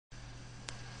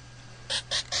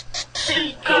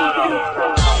Being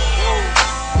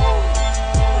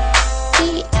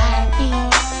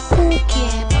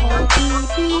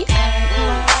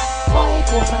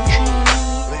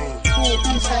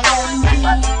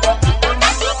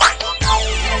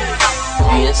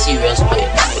serious, boy.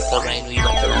 I come right now, you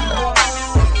better run now.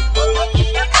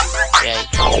 Right.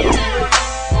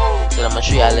 So I'm gonna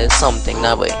show you a little something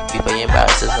now, boy. Before you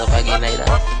embarrass yourself again like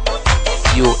that.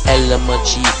 Yo,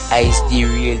 lmog, I's the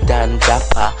real Dan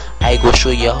Gapper. I go show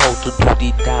you how to do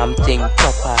the damn thing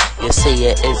proper. You say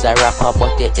you is a rapper,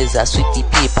 but you is a sweetie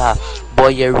paper. Boy,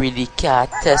 you really can't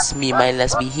test me,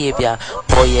 mindless behavior.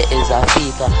 Boy, you is a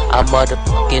faker, a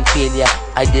motherfucking failure.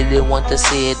 I didn't want to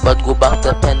say it, but go back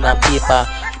to pen and paper.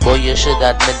 Boy, you should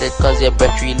admit it, cause your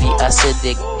breath really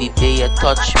acidic. The day you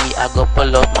touch me, I go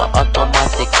pull out my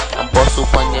automatic and bust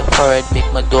up on your forehead, make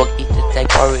my dog eat it like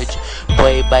porridge.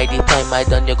 Boy, by the time I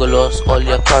done, you go lose all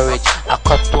your courage. I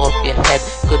cut off your head,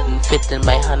 couldn't fit in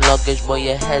my hand luggage. Boy,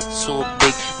 your head so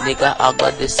big, nigga, I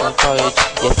got this on courage.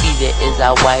 Your feeling is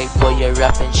a white boy, you're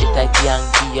rapping shit like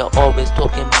Yankee. You're always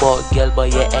talking about girl,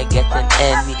 but you ain't getting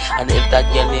any. And if that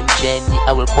girl named Jenny,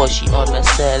 I will push she on my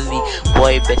celly.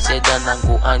 Boy, bet you done and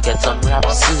go and get some rap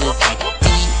surgery.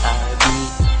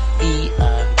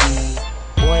 B-R-B,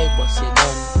 boy, boss you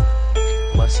done,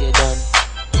 boss you done.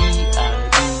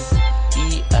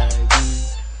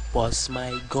 Boss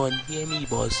my gun, hear me,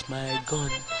 boss my gun.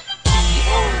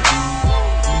 B-R-B,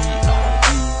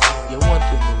 you want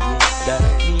to know that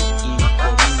me